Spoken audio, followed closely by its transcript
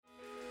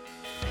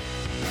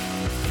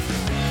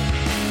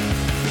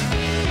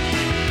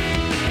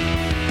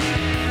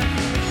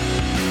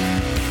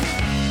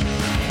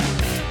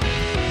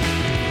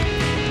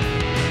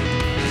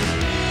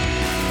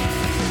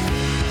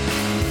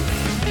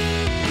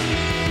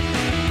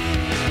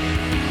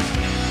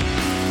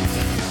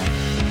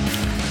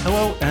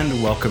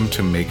and welcome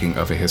to Making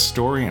of a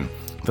Historian,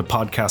 the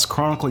podcast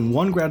chronicling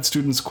one grad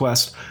student's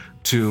quest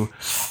to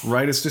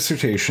write his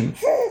dissertation,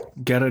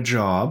 get a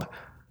job,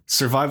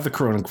 survive the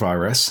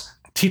coronavirus,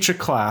 teach a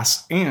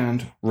class,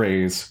 and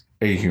raise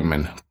a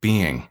human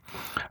being.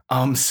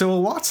 So a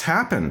lot's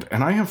happened,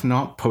 and I have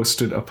not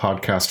posted a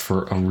podcast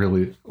for a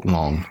really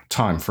long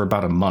time, for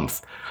about a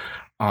month.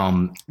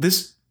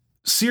 This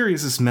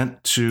series is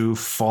meant to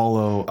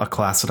follow a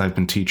class that I've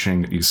been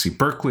teaching at UC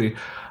Berkeley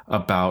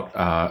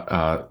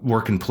about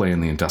work and play in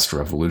the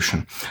Industrial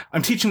Revolution.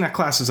 I'm teaching that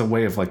class as a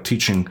way of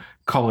teaching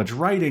college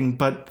writing,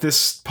 but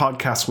this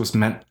podcast was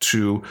meant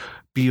to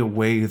be a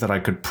way that I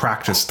could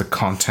practice the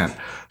content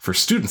for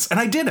students. And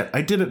I did it.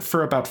 I did it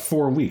for about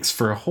 4 weeks.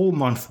 For a whole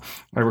month,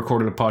 I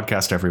recorded a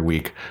podcast every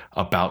week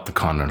about the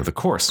content of the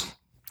course.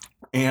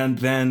 And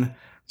then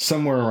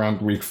somewhere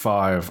around week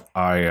 5,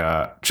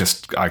 I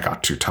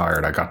got too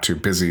tired. I got too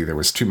busy. There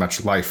was too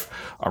much life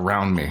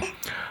around me,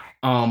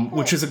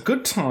 which is a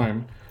good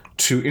time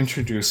to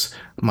introduce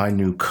my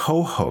new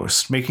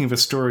co-host. Making of a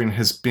Historian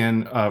has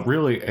been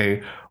really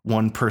a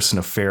one-person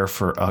affair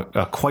for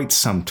quite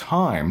some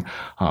time.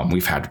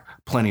 We've had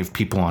plenty of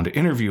people on to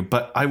interview,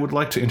 but I would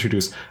like to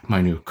introduce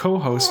my new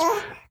co-host.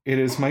 It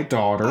is my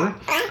daughter,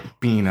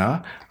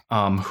 Bina,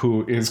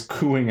 who is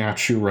cooing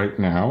at you right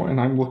now, and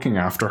I'm looking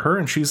after her,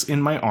 and she's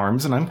in my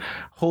arms, and I'm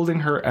holding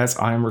her as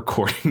I'm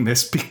recording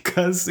this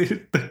because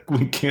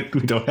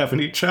we don't have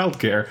any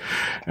childcare,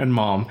 and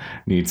Mom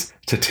needs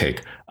to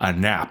take a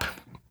nap.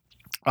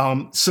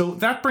 So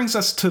that brings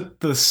us to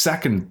the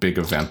second big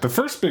event. The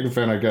first big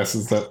event, I guess,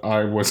 is that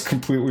I was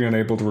completely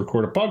unable to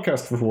record a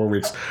podcast for 4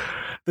 weeks.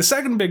 The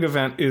second big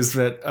event is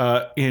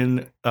that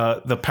in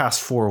the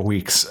past 4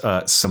 weeks,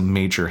 some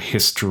major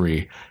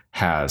history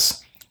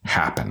has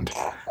happened.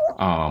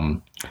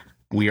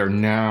 We are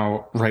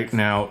now, right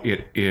now,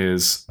 it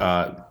is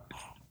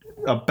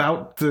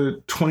about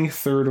the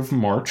 23rd of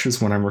March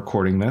is when I'm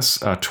recording this,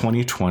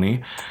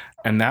 2020.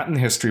 And that in the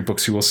history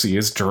books you will see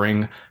is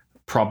during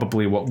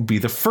probably what will be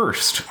the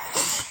first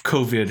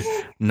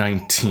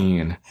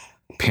COVID-19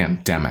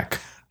 pandemic.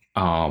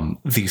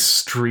 The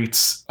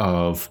streets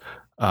of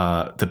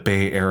the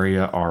Bay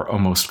Area are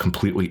almost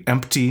completely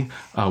empty.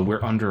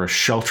 We're under a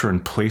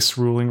shelter-in-place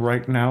ruling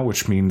right now,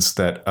 which means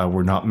that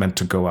we're not meant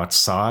to go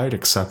outside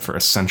except for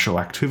essential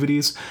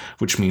activities,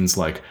 which means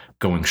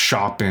going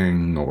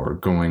shopping or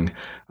going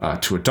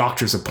to a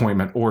doctor's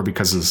appointment, or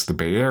because it's the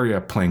Bay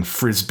Area, playing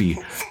frisbee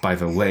by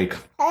the lake.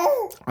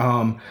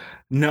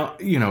 No,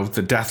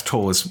 the death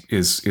toll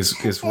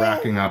is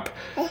racking up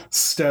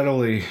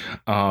steadily,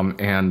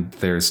 and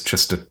there's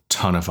just a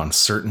ton of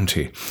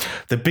uncertainty.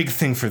 The big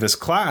thing for this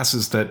class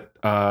is that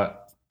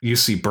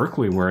UC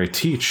Berkeley, where I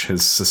teach,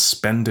 has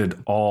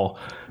suspended all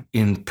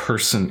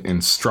in-person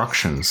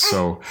instruction.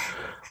 So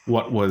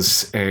what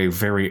was a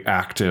very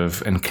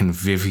active and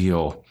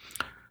convivial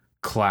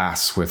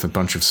class with a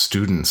bunch of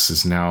students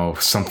is now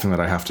something that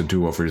I have to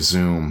do over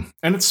Zoom.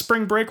 And it's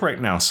spring break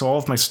right now, so all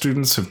of my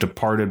students have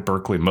departed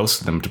Berkeley. Most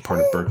of them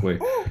departed Berkeley,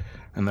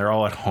 and they're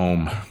all at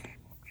home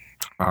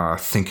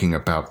thinking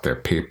about their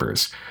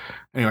papers.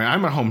 Anyway,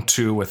 I'm at home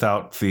too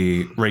without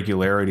the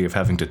regularity of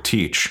having to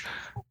teach,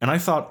 and I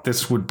thought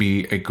this would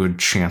be a good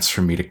chance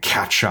for me to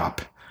catch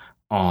up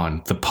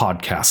on the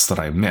podcasts that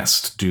I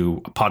missed. Do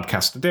a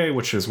podcast a day,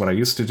 which is what I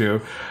used to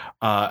do,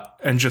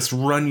 and just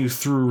run you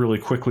through really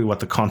quickly what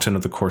the content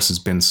of the course has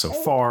been so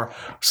far,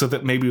 so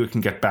that maybe we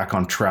can get back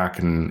on track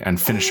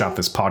and finish out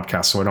this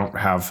podcast so I don't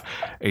have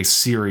a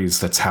series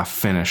that's half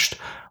finished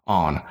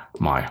on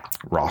my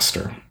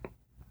roster.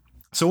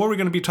 So what are we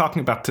going to be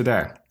talking about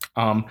today?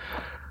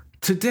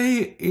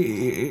 Today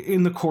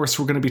in the course,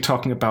 we're going to be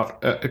talking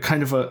about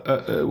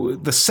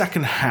the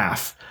second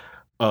half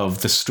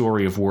of the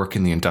story of work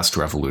in the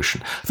Industrial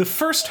Revolution. The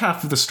first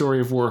half of the story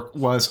of work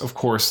was, of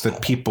course,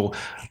 that people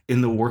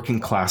in the working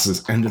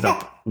classes ended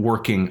up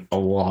working a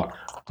lot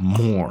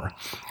more.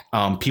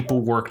 People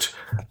worked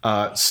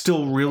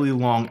still really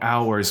long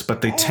hours,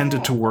 but they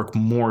tended to work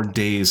more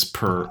days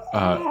per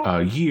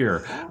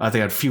year. They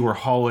had fewer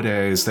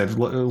holidays. They had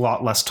a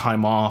lot less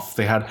time off.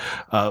 They had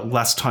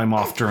less time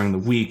off during the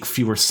week,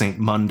 fewer St.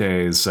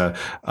 Mondays,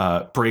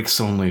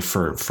 breaks only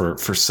for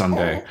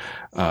Sunday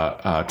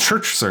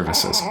church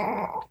services.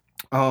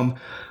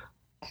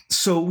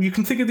 So you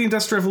can think of the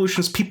Industrial Revolution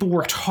as people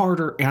worked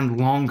harder and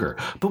longer.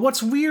 But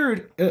what's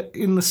weird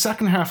in the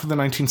second half of the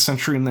 19th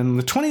century and then in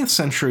the 20th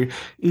century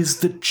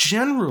is that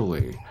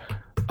generally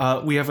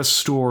we have a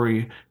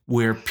story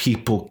where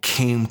people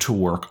came to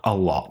work a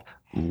lot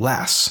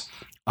less.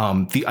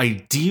 The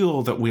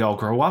ideal that we all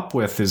grow up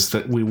with is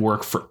that we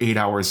work for 8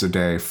 hours a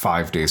day,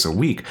 5 days a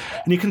week.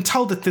 And you can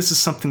tell that this is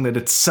something that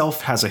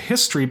itself has a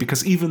history,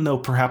 because even though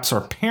perhaps our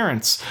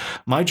parents,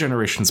 my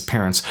generation's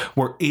parents,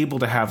 were able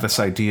to have this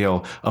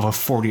ideal of a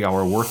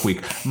 40-hour work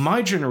week,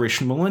 my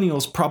generation,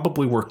 millennials,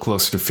 probably work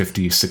closer to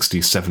 50,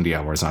 60, 70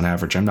 hours on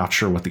average. I'm not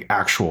sure what the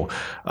actual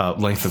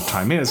length of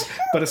time is,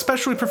 but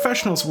especially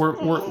professionals,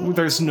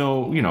 there's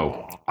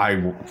no,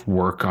 I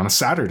work on a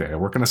Saturday, I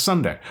work on a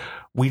Sunday.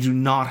 We do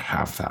not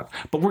have that.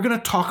 But we're going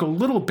to talk a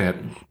little bit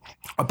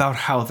about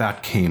how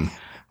that came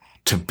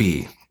to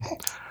be.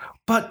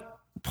 But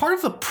part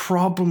of the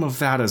problem of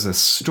that as a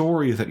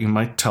story that you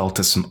might tell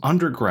to some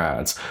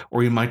undergrads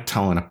or you might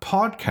tell in a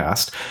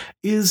podcast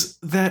is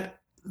that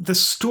the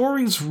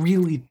story's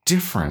really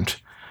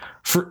different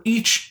for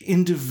each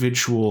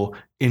individual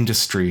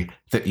industry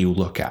that you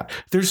look at.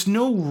 There's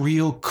no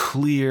real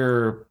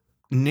clear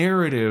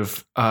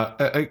narrative,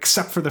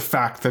 except for the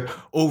fact that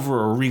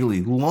over a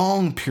really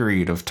long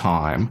period of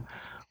time,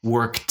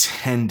 work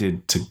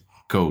tended to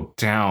go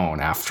down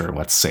after,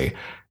 let's say,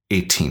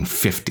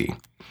 1850.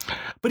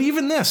 But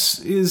even this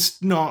is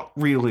not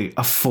really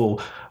a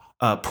full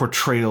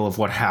portrayal of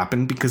what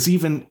happened, because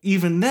even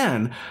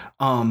then,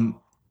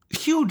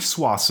 huge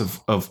swaths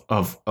of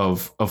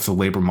the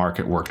labor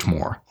market worked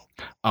more.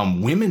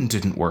 Women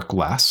didn't work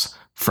less.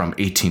 From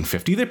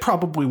 1850, they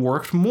probably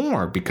worked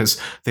more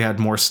because they had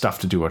more stuff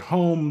to do at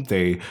home.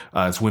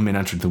 As women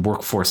entered the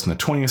workforce in the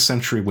 20th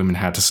century, women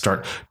had to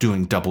start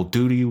doing double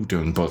duty,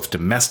 doing both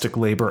domestic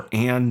labor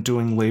and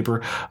doing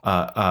labor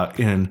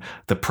in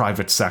the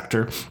private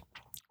sector.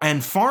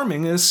 And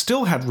farming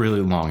still had really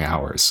long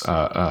hours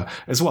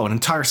as well. An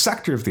entire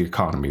sector of the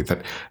economy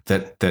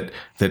that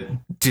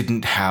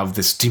didn't have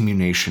this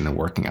diminution in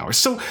working hours.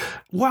 So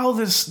while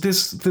this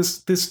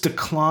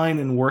decline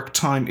in work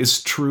time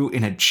is true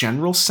in a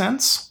general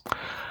sense,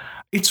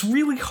 it's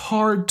really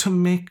hard to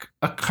make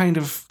a kind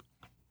of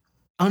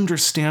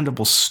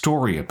understandable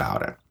story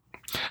about it.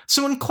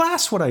 So in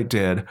class, what I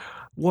did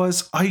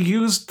was I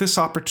used this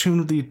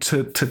opportunity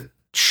to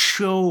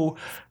show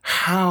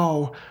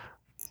how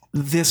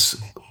this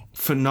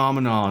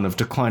phenomenon of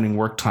declining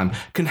work time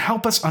can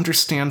help us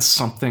understand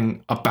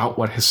something about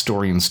what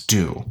historians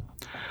do.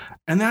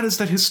 And that is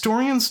that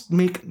historians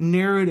make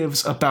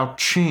narratives about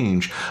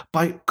change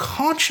by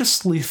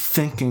consciously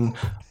thinking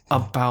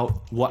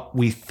about what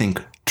we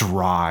think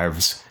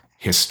drives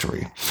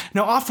history.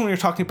 Now, often when you're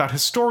talking about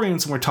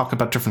historians and we're talking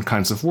about different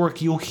kinds of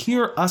work, you'll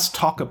hear us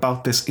talk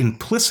about this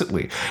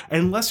implicitly.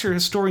 And unless you're a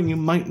historian, you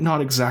might not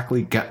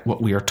exactly get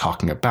what we are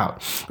talking about.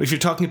 If you're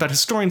talking about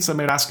historians, they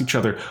might ask each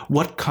other,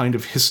 what kind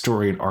of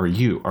historian are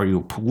you? Are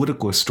you a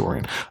political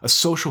historian, a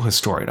social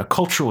historian, a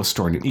cultural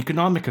historian, an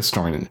economic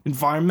historian, an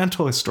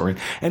environmental historian,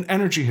 an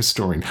energy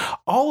historian?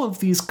 All of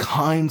these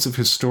kinds of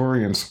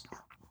historians,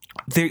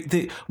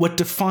 what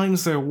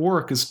defines their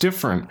work is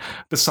different,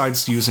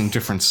 besides using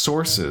different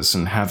sources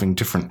and having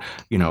different,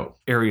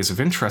 areas of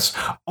interest,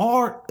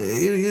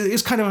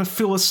 is kind of a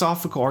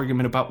philosophical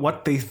argument about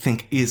what they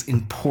think is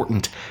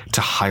important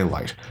to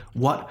highlight,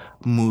 what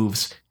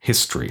moves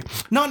history.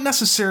 Not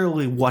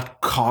necessarily what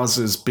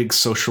causes big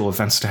social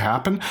events to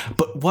happen,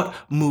 but what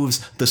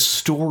moves the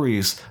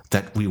stories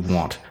that we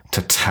want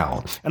to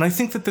tell. And I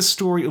think that the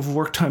story of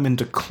work time in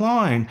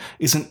decline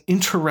is an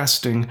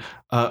interesting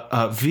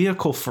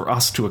vehicle for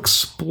us to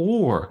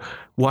explore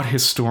what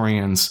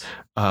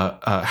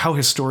how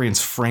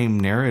historians frame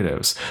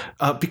narratives,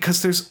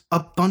 because there's a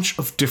bunch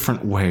of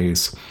different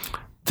ways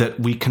that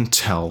we can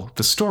tell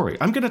the story.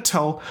 I'm going to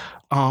tell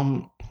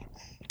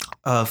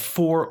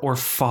 4 or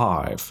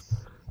 5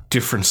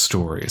 different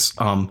stories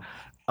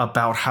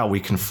about how we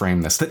can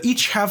frame this, that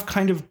each have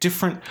kind of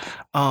different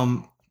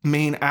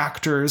main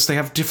actors. They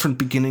have different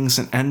beginnings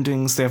and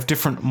endings. They have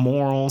different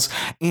morals,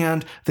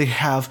 and they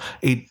have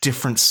a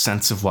different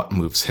sense of what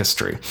moves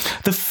history.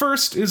 The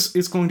first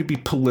is going to be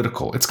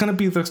political. It's going to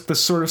be the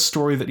sort of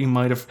story that you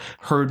might have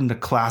heard in the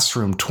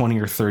classroom 20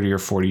 or 30 or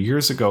 40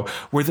 years ago,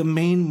 where the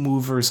main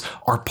movers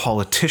are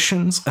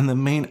politicians and the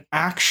main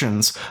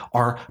actions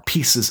are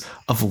pieces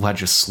of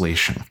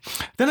legislation.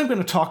 Then I'm going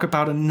to talk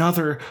about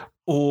another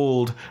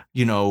old,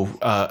 usual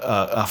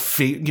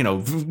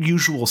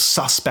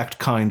suspect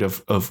kind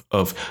of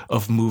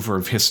mover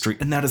of history,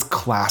 and that is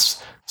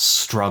class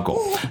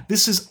struggle.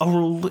 This is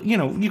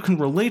you can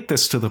relate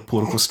this to the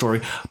political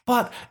story,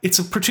 but it's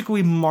a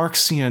particularly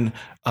Marxian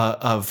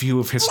view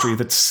of history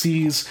that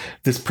sees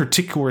this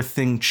particular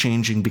thing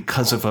changing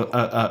because of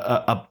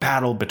a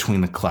battle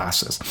between the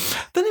classes.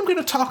 Then I'm going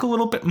to talk a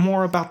little bit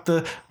more about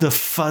the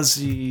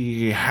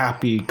fuzzy,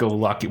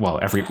 happy-go-lucky,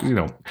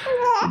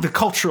 the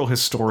cultural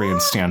historian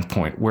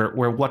standpoint,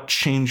 where what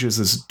changes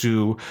is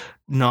due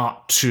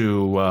not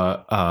to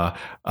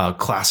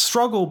class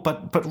struggle,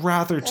 but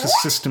rather to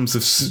systems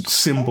of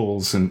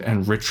symbols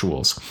and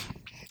rituals.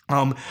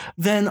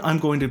 Then I'm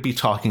going to be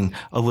talking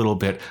a little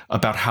bit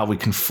about how we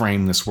can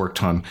frame this work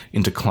time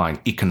in decline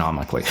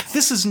economically.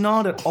 This is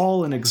not at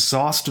all an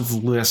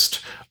exhaustive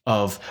list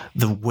of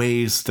the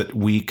ways that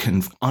we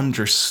can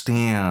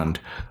understand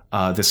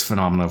this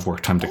phenomenon of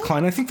work time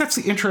decline. I think that's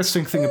the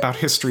interesting thing about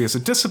history as a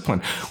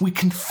discipline. We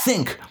can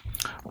think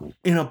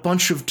in a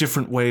bunch of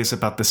different ways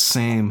about the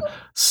same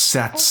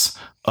sets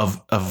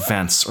of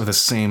events or the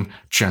same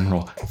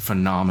general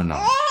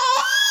phenomenon.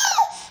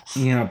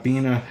 Yeah,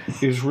 Bina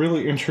is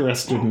really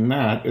interested in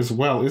that as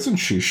well, isn't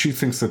she? She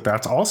thinks that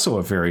that's also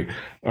a very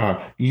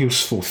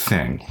useful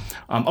thing.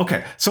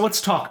 Okay, so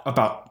let's talk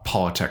about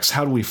politics.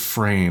 How do we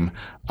frame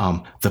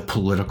the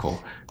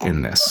political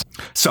in this?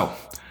 So,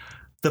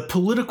 the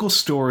political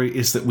story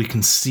is that we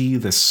can see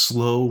the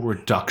slow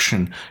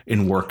reduction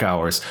in work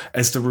hours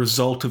as the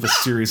result of a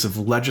series of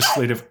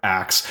legislative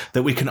acts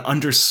that we can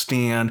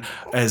understand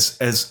as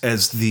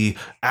the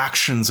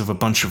actions of a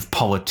bunch of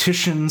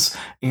politicians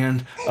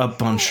and a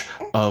bunch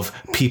of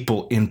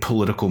people in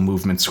political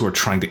movements who are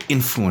trying to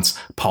influence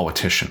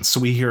politicians. So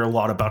we hear a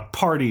lot about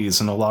parties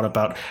and a lot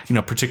about,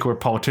 particular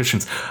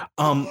politicians.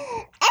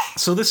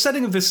 So the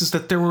setting of this is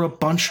that there were a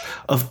bunch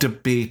of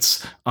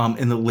debates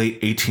in the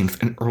late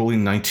 18th and early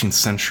 19th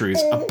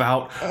centuries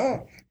about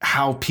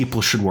how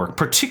people should work,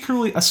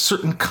 particularly a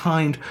certain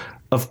kind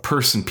of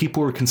person.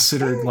 People were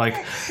considered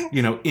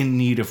in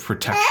need of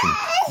protection,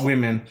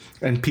 women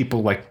and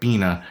people like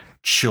Bina,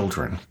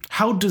 children.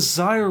 How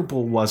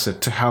desirable was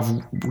it to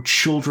have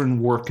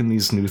children work in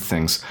these new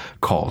things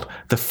called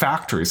the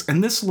factories?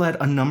 And this led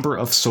a number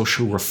of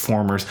social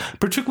reformers,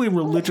 particularly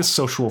religious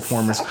social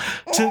reformers,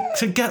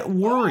 to get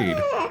worried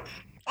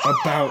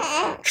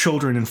about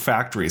children in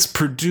factories,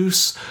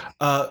 produce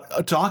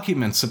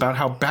documents about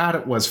how bad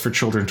it was for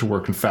children to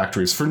work in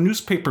factories, for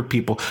newspaper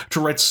people to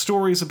write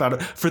stories about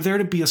it, for there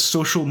to be a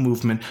social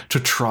movement to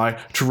try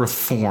to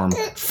reform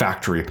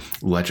factory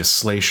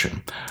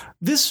legislation.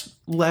 This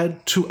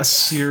led to a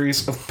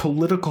series of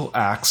political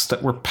acts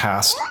that were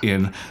passed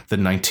in the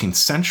 19th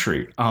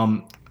century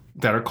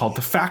that are called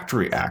the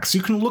Factory Acts.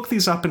 You can look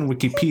these up in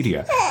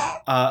Wikipedia.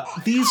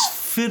 These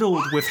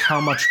fiddled with how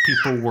much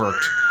people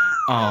worked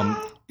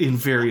in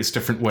various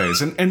different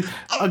ways. And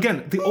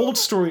again, the old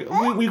story,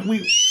 we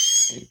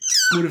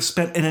would have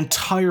spent an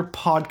entire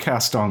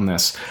podcast on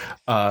this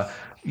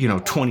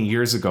 20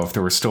 years ago, if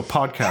there were still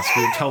podcasts.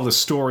 We would tell the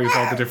story of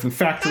all the different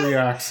Factory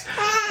Acts.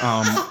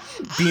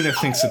 Bina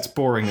thinks it's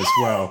boring as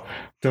well,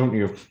 don't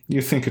you?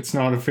 You think it's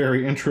not a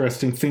very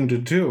interesting thing to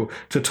do,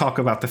 to talk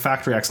about the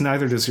Factory Acts.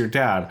 Neither does your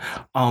dad.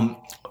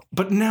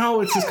 But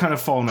now it's just kind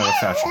of fallen out of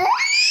fashion.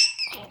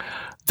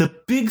 The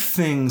big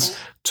things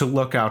to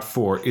look out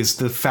for is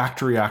the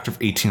Factory Act of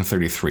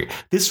 1833.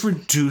 This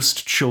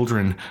reduced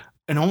children,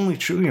 and only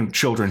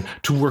children,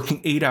 to working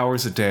 8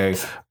 hours a day,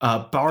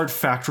 barred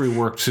factory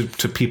work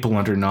to people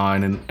under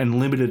 9, and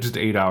limited it to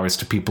 8 hours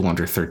to people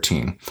under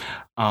 13.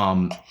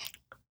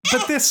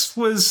 But this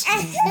was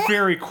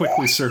very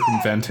quickly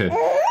circumvented.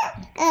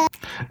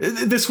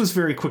 And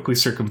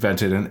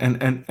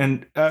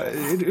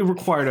it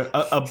required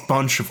a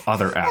bunch of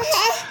other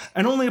acts,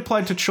 and only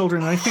applied to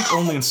children, and I think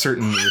only in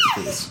certain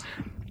industries.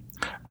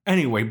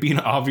 Anyway,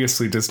 Bina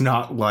obviously does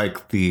not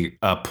like the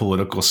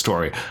political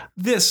story.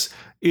 The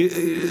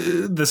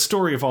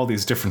story of all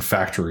these different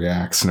Factory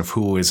Acts and of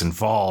who is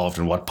involved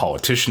and what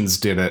politicians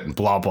did it and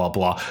blah, blah,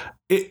 blah.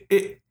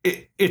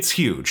 It's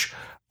huge.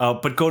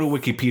 But go to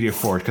Wikipedia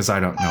for it, because I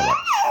don't know it.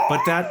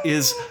 But that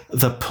is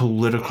the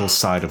political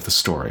side of the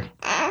story.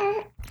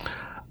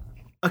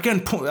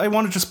 Again, I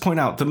want to just point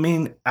out the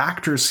main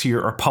actors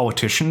here are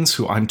politicians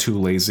who I'm too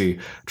lazy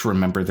to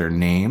remember their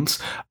names,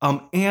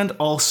 and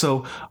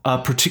also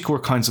particular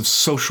kinds of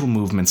social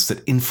movements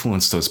that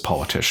influence those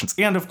politicians,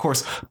 and of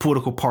course,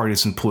 political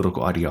parties and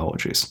political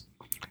ideologies.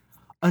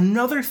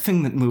 Another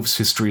thing that moves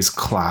history is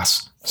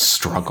class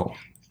struggle.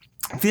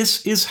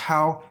 This is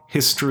how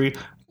history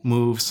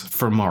moves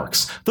for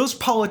Marx. Those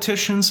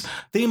politicians,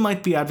 they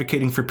might be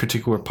advocating for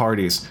particular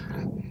parties.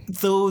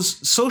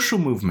 Those social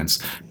movements,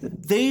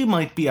 they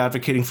might be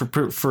advocating for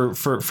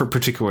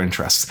particular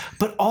interests.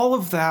 But all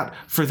of that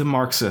for the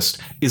Marxist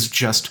is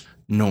just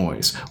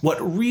noise.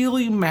 What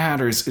really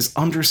matters is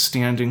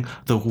understanding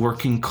the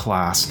working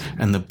class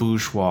and the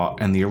bourgeois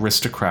and the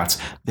aristocrats.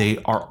 They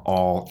are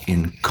all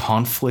in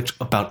conflict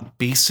about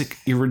basic,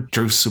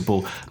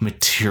 irreducible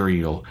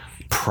material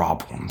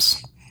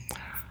problems.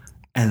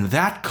 And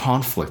that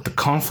conflict, the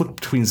conflict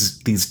between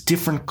these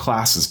different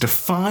classes,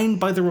 defined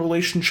by the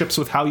relationships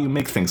with how you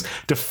make things,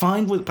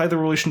 defined by the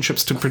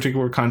relationships to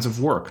particular kinds of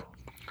work,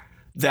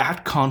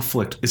 that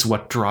conflict is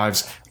what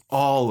drives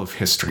all of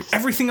history.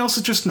 Everything else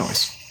is just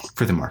noise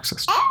for the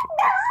Marxist.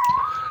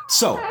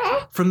 So,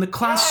 from the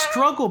class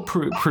struggle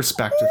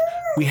perspective,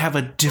 we have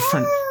a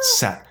different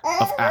set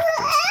of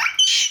actors.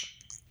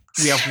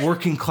 We have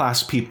working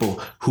class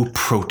people who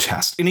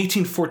protest. In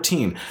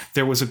 1814,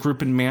 there was a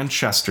group in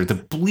Manchester, the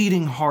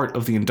bleeding heart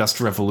of the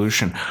Industrial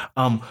Revolution,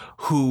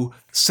 who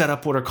set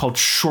up what are called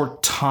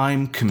short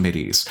time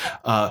committees.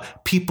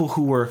 People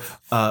who were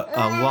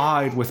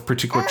allied with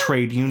particular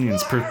trade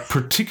unions,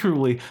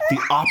 particularly the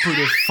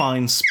Operative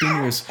Fine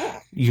Spinners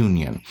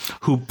Union,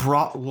 who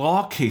brought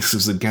law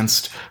cases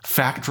against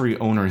factory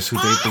owners who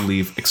they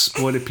believe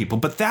exploited people.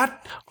 But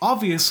that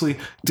obviously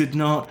did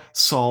not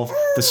solve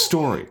the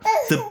story.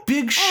 The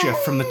big shift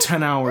from the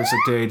 10 hours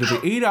a day to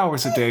the 8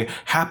 hours a day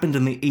happened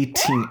in the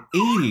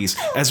 1880s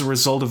as a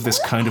result of this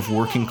kind of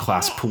working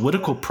class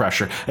political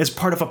pressure, as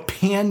part of a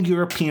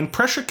pan-European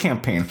pressure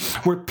campaign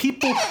where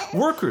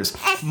workers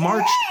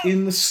marched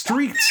in the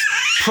streets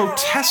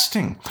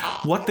protesting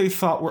what they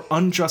thought were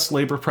unjust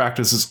labor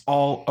practices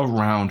all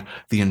around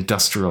the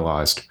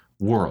industrialized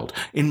world.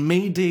 In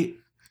May Day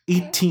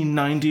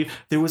 1890,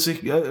 there was a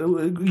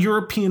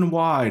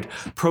European-wide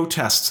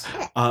protests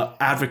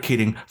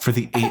advocating for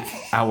the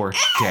 8-hour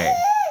day.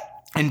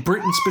 In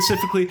Britain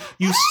specifically,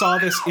 you saw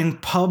this in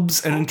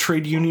pubs and in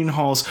trade union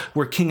halls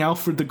where King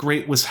Alfred the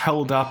Great was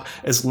held up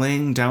as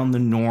laying down the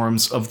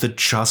norms of the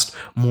just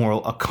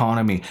moral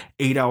economy.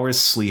 8 hours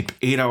sleep,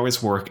 8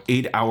 hours work,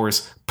 8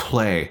 hours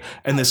play.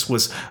 And this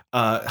was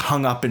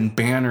hung up in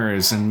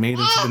banners and made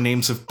into the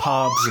names of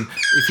pubs. And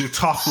if you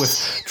talk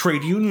with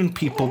trade union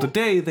people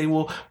today, they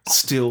will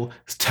still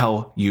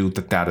tell you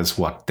that that is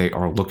what they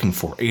are looking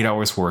for. 8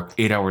 hours work,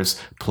 8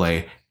 hours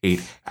play, 8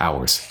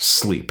 hours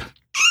sleep.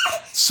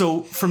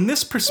 So from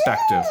this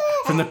perspective,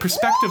 from the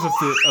perspective of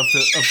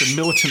the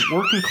militant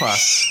working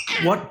class,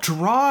 what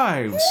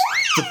drives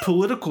the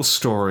political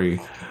story,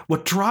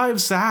 what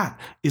drives that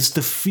is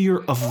the fear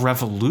of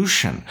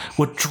revolution.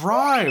 What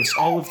drives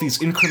all of these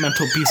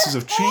incremental pieces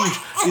of change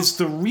is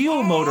the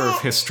real motor of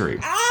history,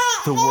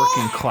 the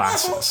working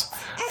classes.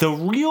 The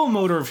real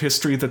motor of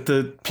history that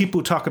the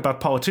people who talk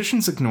about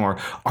politicians ignore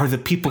are the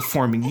people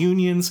forming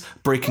unions,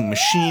 breaking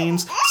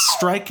machines,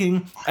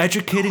 striking,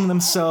 educating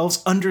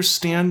themselves,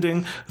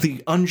 understanding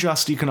the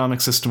unjust economic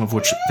system of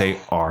which they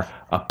are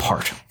a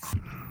part.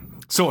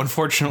 So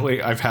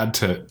unfortunately, I've had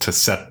to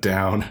set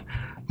down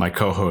my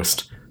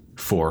co-host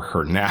for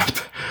her nap.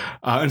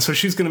 And so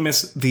she's going to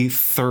miss the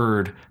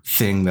third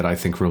thing that I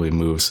think really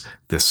moves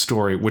this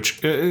story,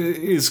 which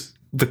is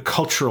the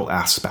cultural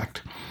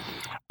aspect.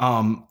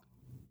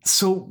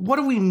 So what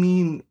do we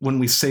mean when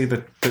we say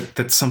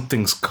that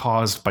something's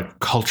caused by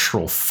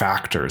cultural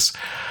factors?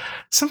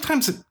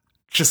 Sometimes it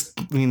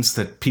just means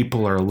that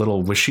people are a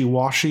little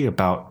wishy-washy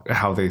about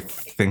how they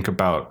think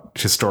about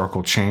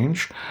historical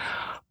change.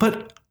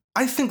 But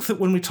I think that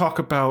when we talk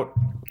about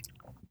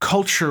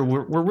culture,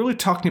 we're really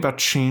talking about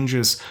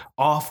changes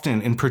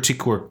often in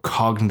particular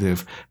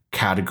cognitive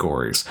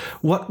categories.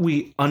 What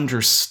we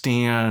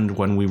understand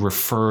when we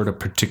refer to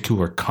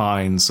particular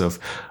kinds of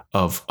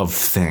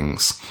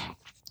things.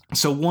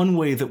 So one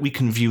way that we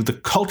can view the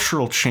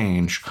cultural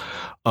change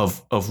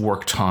of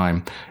work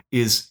time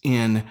is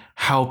in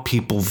how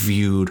people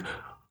viewed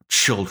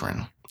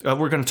children.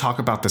 We're going to talk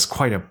about this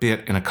quite a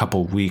bit in a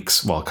couple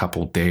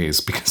days,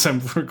 because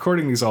I'm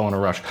recording these all in a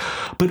rush.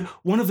 But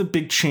one of the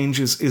big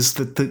changes is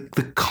that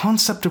the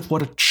concept of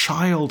what a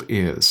child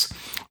is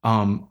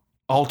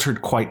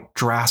altered quite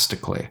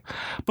drastically.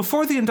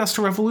 Before the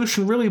Industrial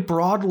Revolution, really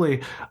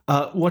broadly,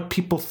 what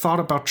people thought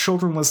about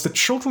children was that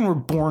children were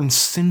born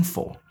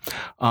sinful.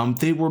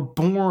 They were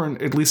born,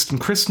 at least in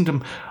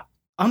Christendom,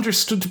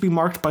 understood to be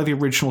marked by the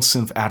original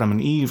sin of Adam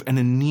and Eve and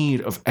in need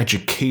of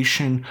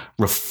education,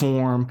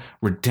 reform,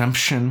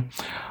 redemption.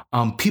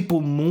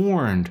 People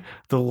mourned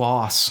the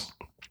loss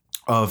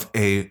of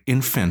an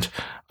infant,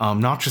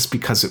 not just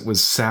because it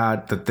was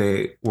sad that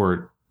they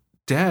were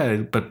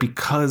dead, but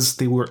because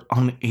they were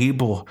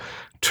unable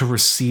to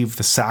receive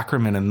the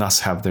sacrament and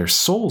thus have their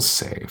souls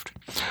saved.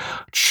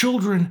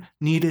 Children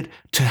needed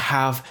to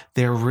have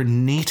their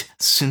innate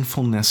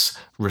sinfulness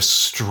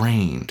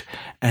restrained,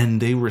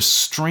 and they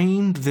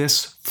restrained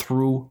this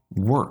through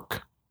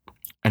work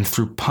and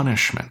through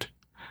punishment.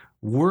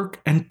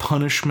 Work and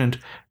punishment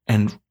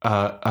and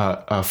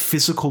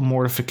physical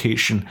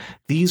mortification,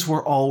 these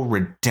were all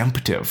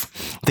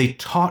redemptive. They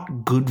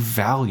taught good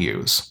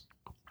values.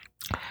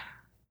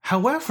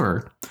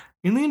 However,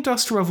 in the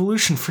Industrial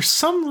Revolution, for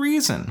some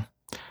reason,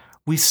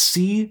 we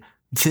see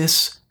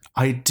this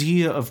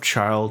idea of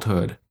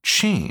childhood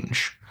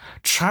change.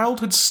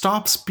 Childhood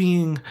stops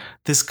being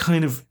this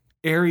kind of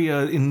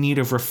area in need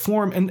of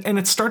reform, and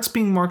it starts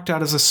being marked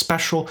out as a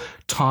special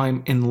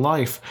time in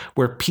life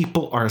where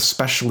people are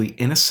especially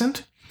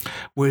innocent,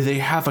 where they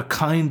have a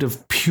kind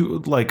of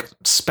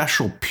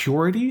special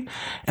purity,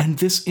 and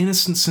this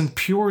innocence and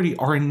purity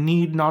are in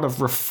need not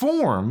of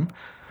reform,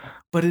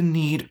 but in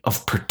need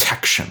of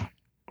protection.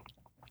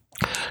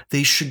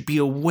 They should be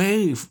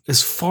away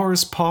as far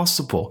as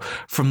possible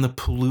from the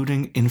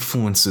polluting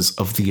influences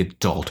of the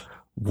adult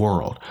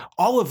world.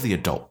 All of the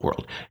adult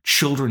world.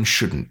 Children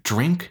shouldn't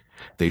drink,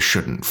 they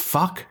shouldn't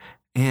fuck,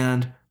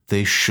 and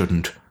they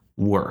shouldn't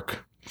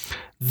work.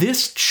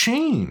 This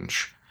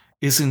change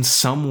is in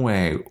some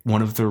way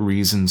one of the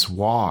reasons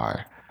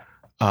why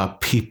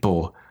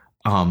people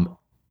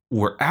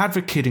were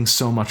advocating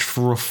so much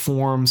for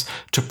reforms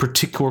to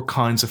particular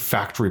kinds of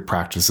factory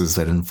practices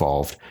that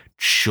involved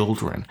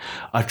children.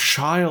 A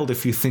child,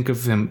 if you think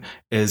of them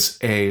as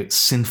a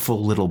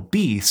sinful little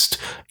beast,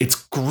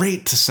 it's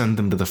great to send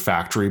them to the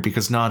factory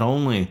because not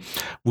only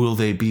will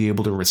they be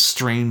able to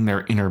restrain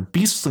their inner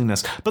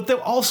beastliness, but they'll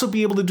also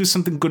be able to do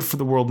something good for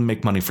the world and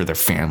make money for their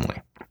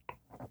family.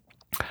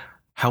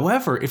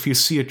 However, if you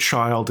see a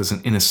child as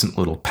an innocent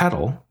little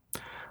petal,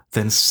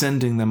 then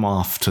sending them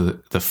off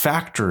to the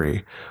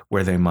factory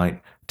where they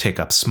might take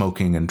up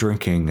smoking and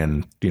drinking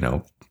and,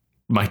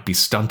 might be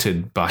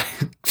stunted by,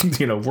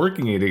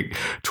 working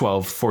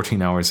 12,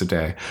 14 hours a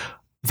day.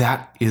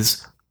 That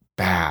is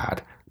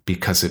bad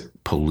because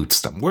it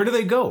pollutes them. Where do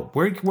they go?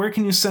 Where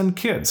can you send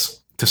kids?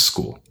 To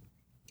school.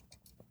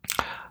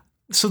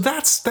 So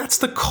that's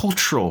the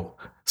cultural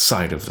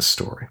side of the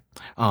story.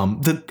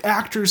 The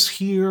actors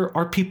here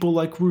are people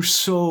like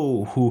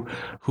Rousseau,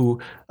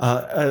 who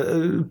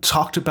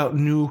talked about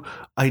new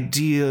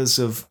ideas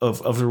of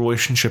the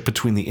relationship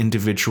between the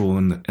individual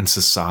and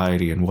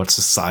society, and what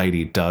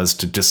society does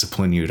to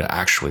discipline you to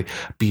actually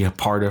be a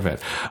part of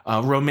it.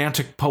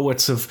 Romantic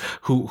poets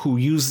who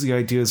use the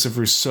ideas of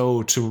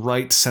Rousseau to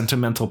write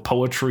sentimental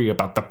poetry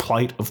about the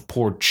plight of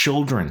poor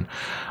children.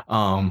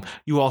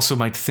 You also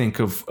might think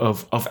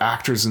of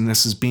actors in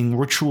this as being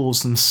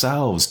rituals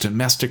themselves,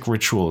 domestic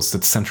rituals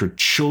that center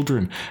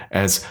children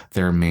as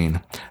their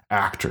main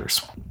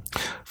actors.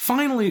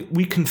 Finally,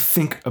 we can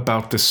think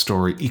about this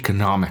story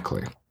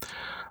economically.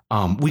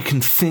 We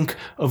can think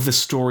of the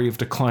story of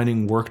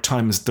declining work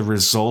time as the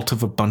result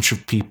of a bunch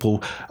of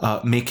people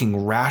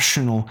making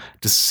rational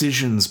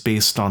decisions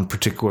based on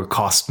particular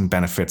costs and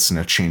benefits in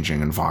a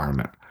changing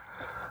environment.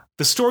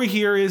 The story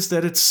here is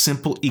that it's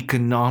simple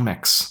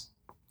economics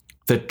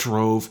that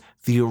drove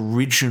the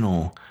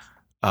original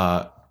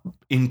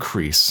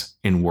increase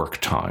in work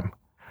time.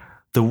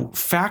 The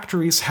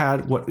factories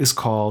had what is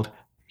called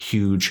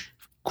huge,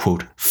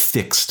 quote,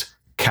 fixed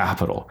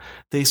capital.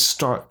 They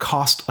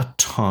cost a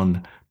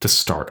ton to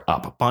start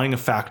up. Buying a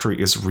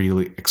factory is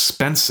really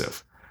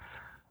expensive.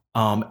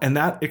 And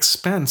that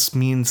expense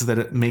means that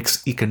it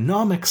makes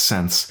economic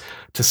sense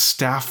to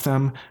staff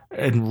them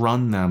and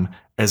run them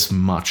as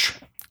much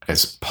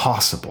as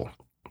possible.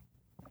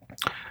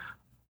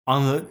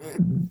 On the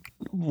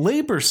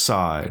labor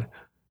side,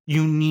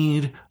 you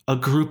need a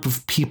group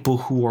of people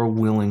who are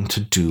willing to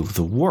do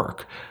the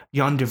work.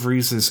 Jan de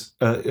Vries's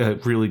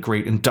really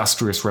great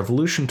Industrious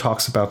Revolution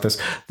talks about this.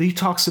 He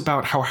talks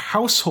about how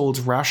households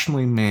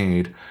rationally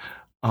made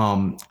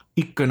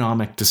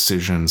economic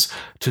decisions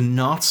to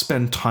not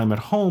spend time at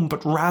home,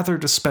 but rather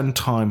to spend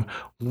time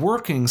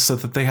working so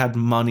that they had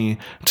money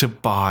to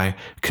buy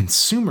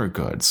consumer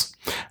goods.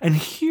 And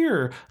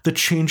here, the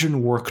change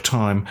in work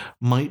time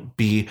might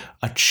be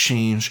a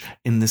change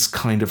in this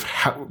kind of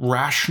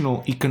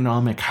rational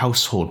economic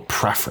household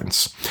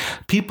preference.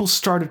 People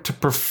started to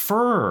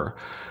prefer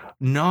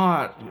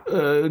not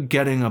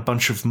getting a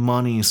bunch of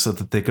money so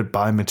that they could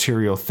buy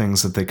material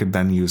things that they could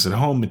then use at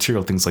home,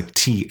 material things like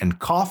tea and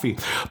coffee,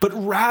 but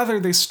rather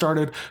they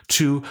started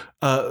to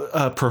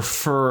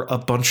prefer a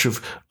bunch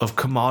of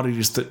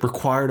commodities that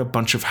required a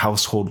bunch of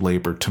household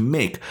labor to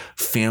make: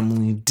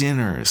 family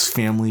dinners,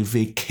 family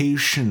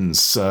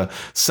vacations,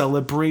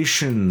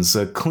 celebrations,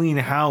 a clean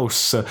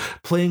house,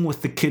 playing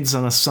with the kids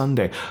on a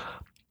Sunday.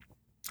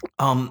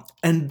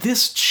 And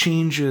this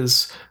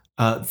changes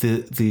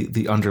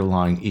the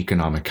underlying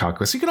economic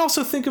calculus. You can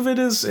also think of it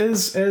as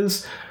a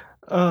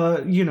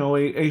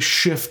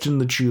shift in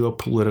the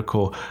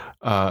geopolitical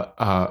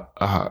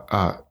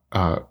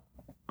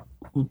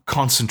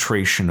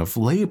concentration of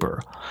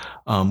labor.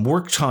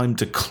 Work time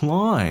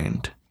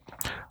declined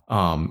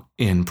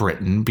in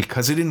Britain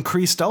because it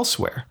increased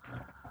elsewhere.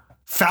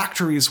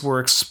 Factories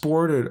were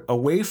exported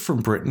away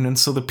from Britain, and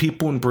so the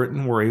people in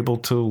Britain were able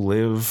to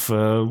live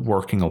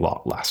working a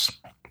lot less.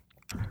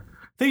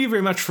 Thank you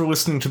very much for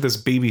listening to this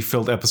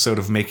baby-filled episode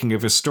of Making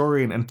of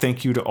Historian, and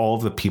thank you to all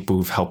of the people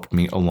who've helped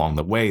me along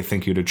the way.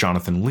 Thank you to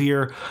Jonathan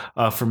Lear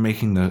for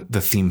making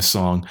the theme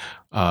song.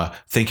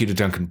 Thank you to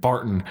Duncan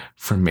Barton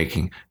for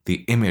making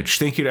the image.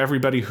 Thank you to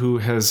everybody who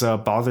has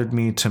bothered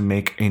me to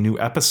make a new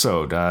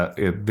episode.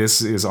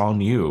 This is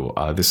on you.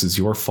 This is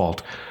your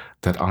fault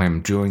that I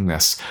am doing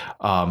this.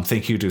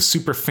 Thank you to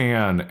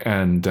Superfan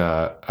and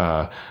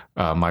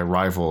my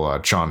rival,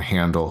 John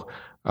Handel,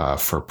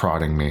 for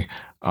prodding me.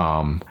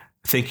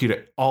 Thank you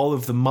to all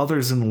of the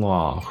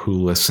mothers-in-law who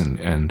listen,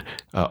 and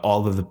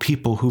all of the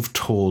people who've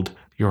told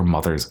your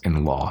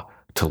mothers-in-law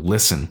to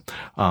listen.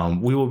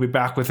 We will be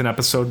back with an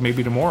episode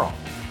maybe tomorrow.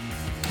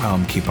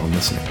 Keep on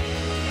listening.